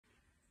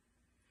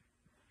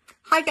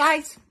Hi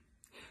guys.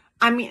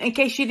 In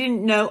case you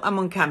didn't know, I'm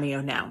on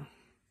Cameo now.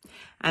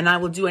 And I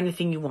will do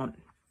anything you want.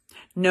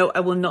 No, I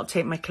will not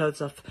take my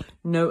clothes off.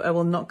 No, I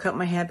will not cut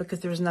my hair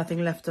because there is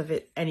nothing left of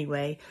it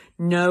anyway.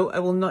 No, I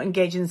will not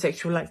engage in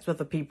sexual acts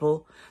with other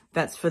people.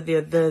 That's for the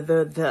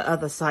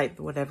other site,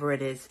 whatever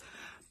it is.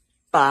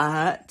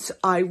 But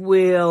I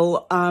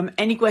will,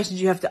 any questions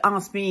you have to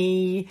ask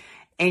me,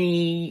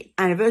 any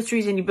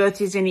anniversaries, any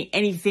birthdays,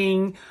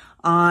 anything.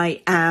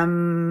 I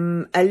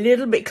am a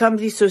little bit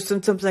clumsy, so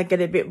sometimes I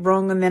get it a bit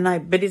wrong,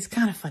 but it's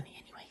kind of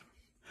funny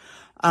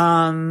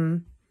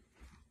anyway.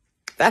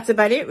 That's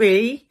about it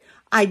really.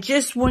 I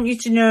just want you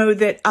to know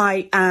that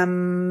I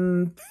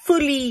am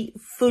fully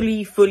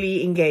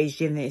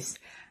engaged in this,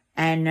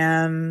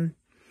 and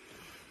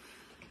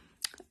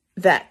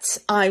that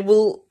I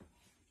will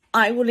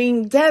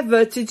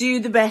endeavor to do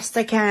the best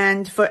I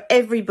can for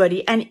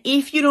everybody. And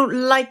if you don't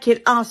like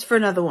it, ask for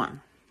another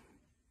one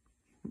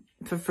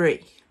for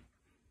free.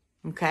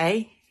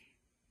 Okay?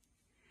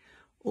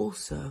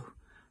 Also,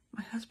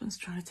 my husband's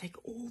trying to take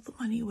all the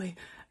money away.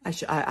 I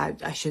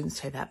shouldn't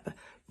say that,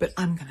 but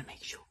I'm going to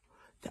make sure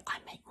that I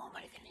make more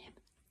money than him.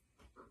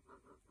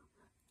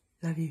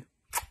 Love you.